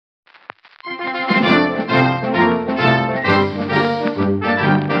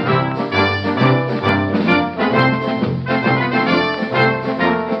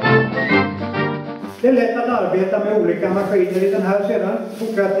mäta med olika maskiner i den här sedan,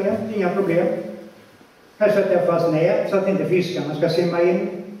 fortsättningen, inga problem. Här sätter jag fast nät så att inte fiskarna ska simma in.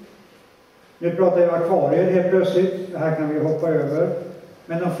 Nu pratar jag akvarier helt plötsligt, det här kan vi hoppa över.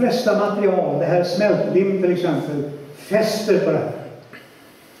 Men de flesta material, det här smältlim till exempel, fäster på det här.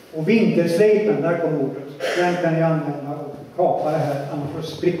 Och vinkelslipen, där kommer ordet. Den kan ni använda och kapa det här, annars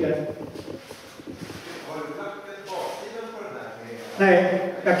spricker det. Har du lagt baksidan på den här? Nej,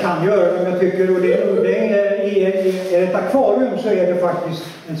 jag kan göra det om jag tycker. Och det är, i ett akvarium så är det faktiskt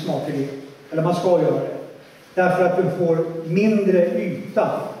en smart idé. Eller man ska göra det. Därför att du får mindre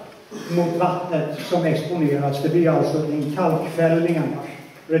yta mot vattnet som exponeras. Det blir alltså en kalkfällning annars.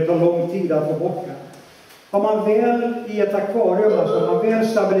 Det tar lång tid att få bort den. Har man väl i ett akvarium, alltså har man väl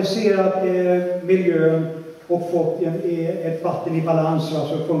stabiliserat miljön och fått ett vatten i balans,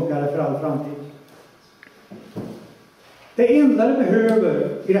 så funkar det för all framtid. Det enda du behöver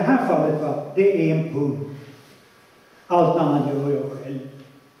i det här fallet, det är en pump. Allt annat gör jag själv.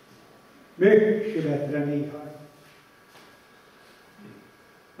 Mycket bättre än vi har.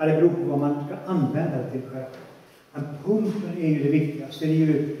 Ja, det beror på vad man ska använda det till själv. Men pumpen är ju det viktigaste. Det är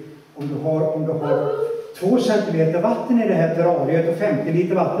ju om du har 2 centimeter vatten i det här terrariet och 50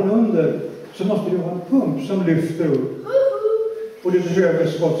 liter vatten under, så måste du ha en pump som lyfter upp. Och du behöver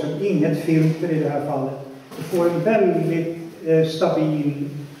så gott som inget filter i det här fallet. Du får en väldigt stabil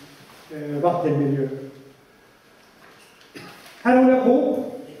vattenmiljö. Här håller jag på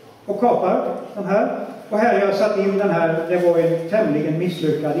och kapar den här. Och här har jag satt in den här, det var en tämligen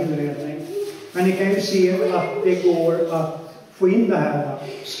misslyckad inredning. Men ni kan ju se att det går att få in det här.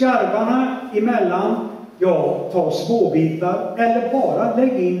 Skarvarna emellan, ja, ta småbitar eller bara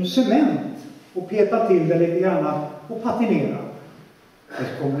lägg in cement och peta till det lite grann och patinera.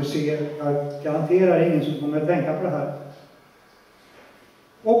 Det kommer att se, jag garanterar ingen som kommer att tänka på det här.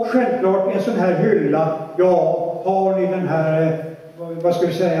 Och självklart en sån här hylla, ja, har ni den här, vad ska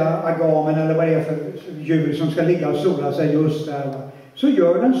vi säga, agamen eller vad det är för djur som ska ligga och sola sig just där, så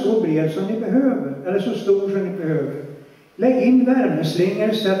gör den så bred som ni behöver, eller så stor som ni behöver. Lägg in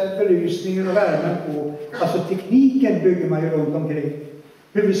värmeslingor, sätt belysningen och värmen på. Alltså tekniken bygger man ju runt omkring.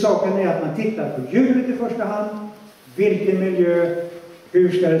 Huvudsaken är att man tittar på djuret i första hand, vilken miljö,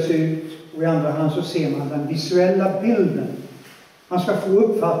 hur ska det se ut, och i andra hand så ser man den visuella bilden. Man ska få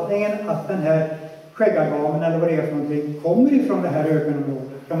uppfattningen att den här skäggagamen eller vad det är för någonting kommer ifrån det här ögonområdet.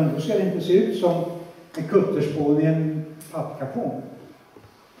 Ja, men då ska det inte se ut som en kutterspån i en pappkartong.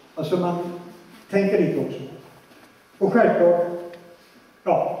 Alltså man tänker lite också. Och självklart,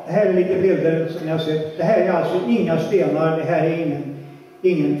 ja, det här är lite bilder som ni har sett. Det här är alltså inga stenar, det här är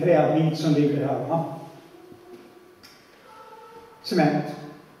ingen träbit som ligger här, va? Cement.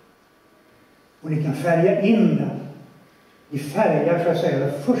 Och ni kan färga in den. I färgar, så att säga,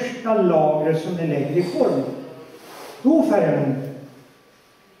 det första lagret som ni lägger i form. Då färgar ni det.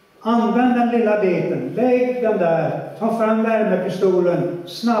 Använd den lilla biten, lägg den där, ta fram värmepistolen,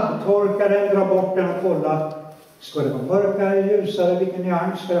 snabbtorka den, dra bort den och kolla. Ska det vara mörkare, ljusare, vilken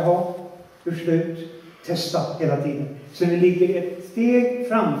nyans ska det ha? Hur slut? Testa hela tiden. Så ni ligger ett steg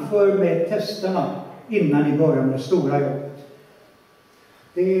framför med testerna innan ni börjar med det stora jobbet.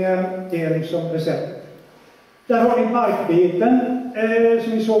 Det är liksom receptet. Där har ni markbiten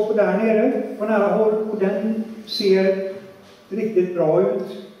som vi såg på där nere på nära håll, och den ser riktigt bra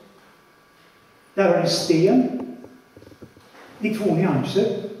ut. Där har ni sten i 2 nyanser.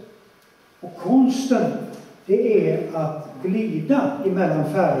 Och konsten, det är att glida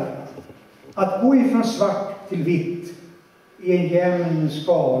emellan färgerna. Att gå ifrån svart till vitt i en jämn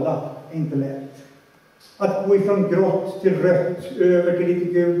skala är inte lätt. Att gå ifrån grått till rött, över till lite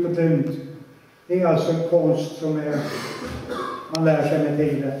gult och brunt, det är alltså en konst som man lär sig med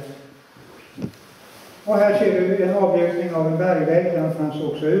tiden. Och här ser du en avgjutning av en bergvägg. Den fanns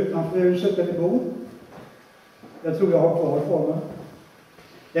också utanför huset där vi bor. Jag tror jag har kvar formen.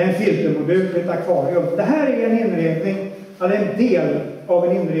 Det är en filtermodul, ett akvarium. Det här är en inredning, eller en del av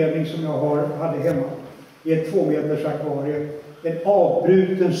en inredning som jag hade hemma. I ett 2 meters akvarium. En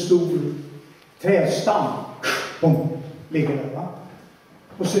avbruten stor trästam. Boom, ligger där, va?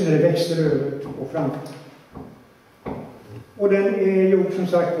 Och sen när det växer över och fram. Och den är gjord som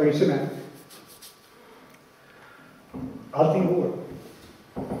sagt i cement. Allting går.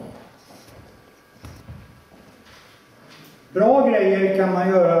 Bra grejer kan man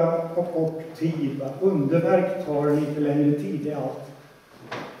göra på kort tid. Underverk tar lite längre tid i allt.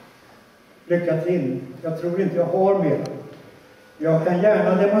 Lycka till. Jag tror inte jag har mer. Jag kan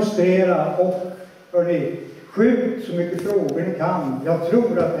gärna demonstrera och hörni, skjut så mycket frågor ni kan. Jag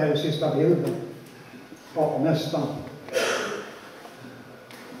tror att det här är sista bilden. Ja, nästan.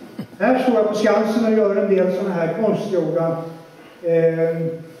 Här står jag på Skansen och gör en del sådana här konstgjorda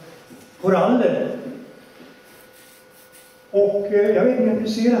koraller. Och jag vet inte om ni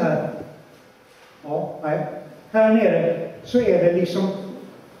ser det här. Ja, nej. Här nere så är det liksom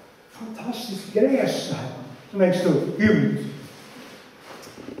fantastiskt gräs här som växer upp. Gult.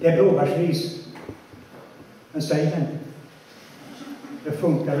 Det är blåbärsris. Men säg det inte. Det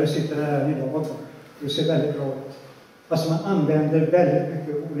funkar, det sitter där idag. Det ser väldigt bra ut. Fast man använder väldigt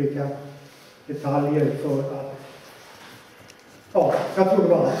mycket olika detaljer för att... Ja, jag tror det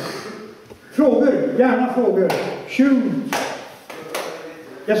var det. Frågor, gärna frågor. Shoot!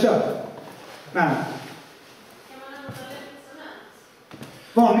 Yes, sir. Men.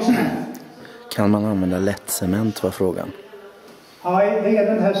 Vanlig cement. Kan man använda lätt cement, var frågan. Ja, det är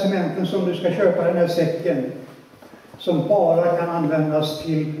den här cementen som du ska köpa, den här säcken. Som bara kan användas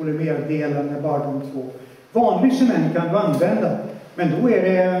till polymerdelen med bara de två. Vanlig cement kan du använda, men då är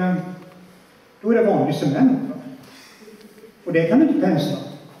det vanlig cement. Och det kan du inte pensla.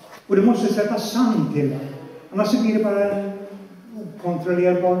 Och du måste sätta sand till det. Annars blir det bara en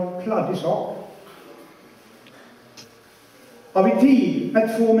okontrollerbar kladdig sak. Har vi tid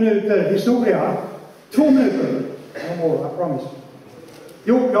med 2 minuter historia? 2 minuter. I promise.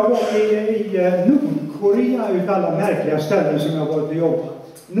 Jo, jag var i Nordkorea ut alla märkliga ställen som jag varit och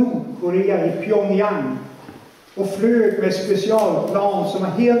jobbat. Nordkorea i Pyongyang. Och flög med specialplan som var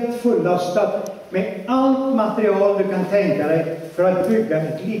helt fullastat med allt material du kan tänka dig för att bygga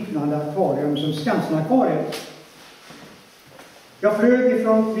ett liknande akvarium som Skansen-akvariet. Jag flög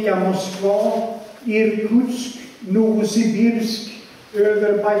via Moskva, Irkutsk, Novosibirsk,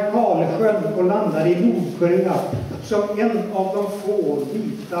 över Baikalsjön och landade i Nordkorea som en av de få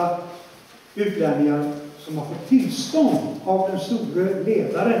vita utlänningar som har fått tillstånd av den stora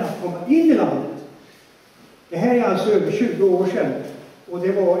ledaren att komma in i landet. Det här är alltså över 20 år sedan och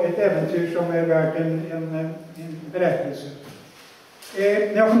det var ett äventyr som är värt en berättelse.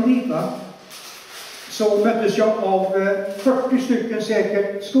 När jag kom dit så möttes jag av 40 stycken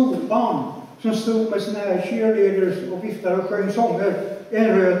säkert skolbarn som stod med sina här cheerleaders och viftade och sjöng sånger i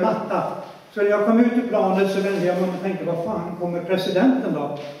en röd matta. Så när jag kom ut i planet så vände jag mig och tänkte, vad fan kommer presidenten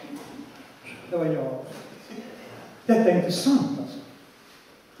då? Det var jag. Detta är inte sant alltså.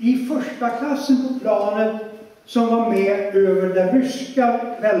 I första klassen på planet som var med över det ryska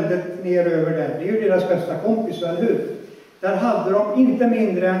väldigt ner över där. Det är ju deras bästa kompis, eller hur? Där hade de inte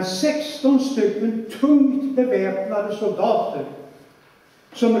mindre än 16 stycken tungt beväpnade soldater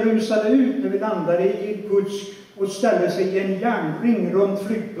som rusade ut när vi landade i Irkutsk och ställde sig i en järnring runt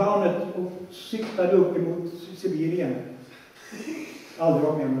flygplanet och siktade upp emot Sibirien. Aldrig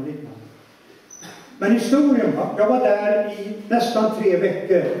var med om liknande. Men historien var, jag var där i nästan 3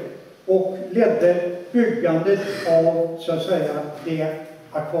 veckor och ledde byggandet av, så att säga, det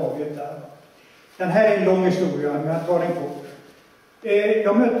akvariet där. Den här är en lång historia, men jag tar den kort.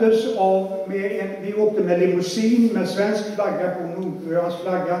 Jag möttes vi åkte med limousin med svensk flagga på Nordkoreans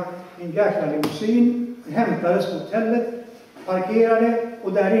flagga. En jäkla limousin, hämtades på hotellet, parkerade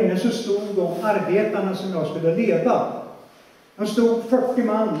och där inne så stod de arbetarna som jag skulle leda. De stod 40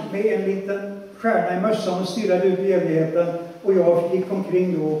 man med en liten stjärna i mössan och stirrade ut i evigheten och jag gick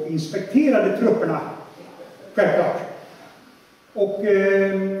omkring då och inspekterade trupperna. Självklart. Och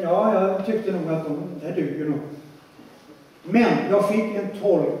ja, jag tyckte nog att det duger nog. Men jag fick en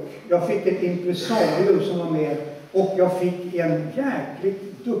tolk, jag fick ett impresario som var med och jag fick en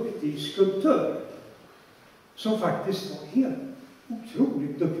jäkligt duktig skulptör som faktiskt var helt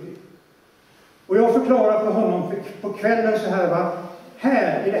otroligt duktig. Och jag förklarade för honom på kvällen så här,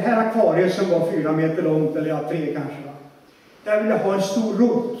 här i det här akvariet som var 4 meter långt, eller 3 kanske, där vill jag ha en stor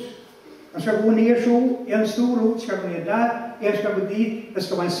rot. Den ska gå ner så, en stor rot ska gå ner där, en ska gå dit, det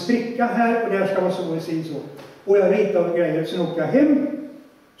ska vara en spricka här och där ska vara så och så. Och jag ritade och grejer, sen åkte jag hem,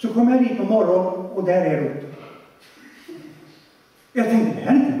 så kom jag dit på morgonen och där är roten. Jag tänkte, det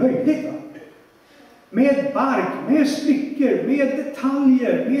här är inte möjligt va? Med bark, med sprickor, med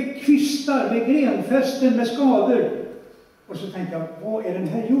detaljer, med kvistar, med grenfästen, med skador. Och så tänkte jag, vad är den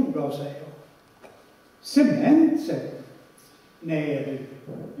här gjord av, säger jag. Cement, säger jag. Nej du,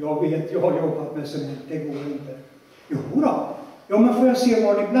 jag vet, jag har jobbat med cement, det går inte. Jo då, ja men får jag se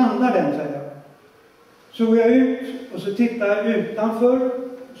var ni blandar den, säger jag. Så går jag ut och så tittar jag utanför.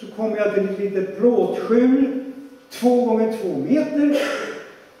 Så kommer jag till ett litet plåtskjul, 2 gånger 2 meter.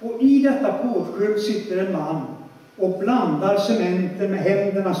 Och i detta plåtskjul sitter en man och blandar cementen med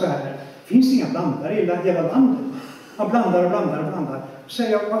händerna så här. Det finns inga blandare i hela landet. Han blandar och blandar och blandar. Så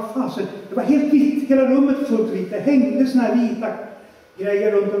säger jag, vad fasen, det var helt vitt, hela rummet fullt vitt. Det hängde såna här vita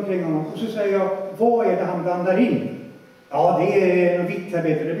grejer runt omkring honom. Och så säger jag, vad är det han blandar in? Ja, det är något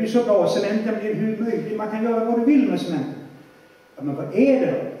viktarbete. Det blir så bra. Cementen blir hur möjligt. Man kan göra vad du vill med cementen. Ja, men vad är det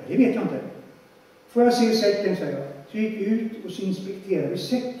då? Det vet jag inte. Får jag se säcken, säger jag. Så gick vi ut och så inspekterade vi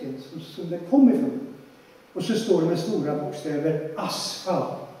säcken som den kom ifrån. Och så står det med stora bokstäver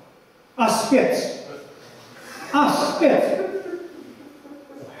asfalt. Asbest! Asbest!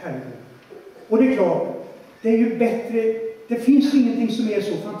 Herregud. Och det är klart, det är ju bättre. Det finns ingenting som är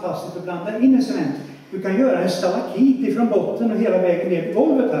så fantastiskt att blanda in i cement. Du kan göra en stalakit ifrån botten och hela vägen ner till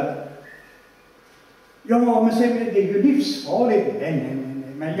golvet här. Ja, men sen, det är ju livsfarligt. Nej.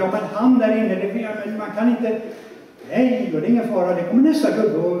 Men han där inne, men man kan inte... Nej, då är det ingen fara. Det kommer nästa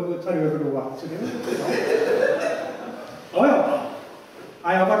gubbe och tar över då. Så det ja.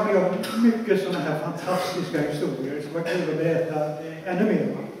 Jag har varit med om mycket sådana här fantastiska historier som var kul att berätta ännu mer.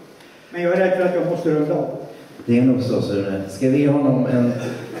 Men jag är rädd för att jag måste runda av. Det är nog så, Sune. Ska vi ge honom en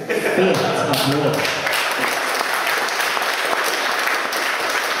fet applåd?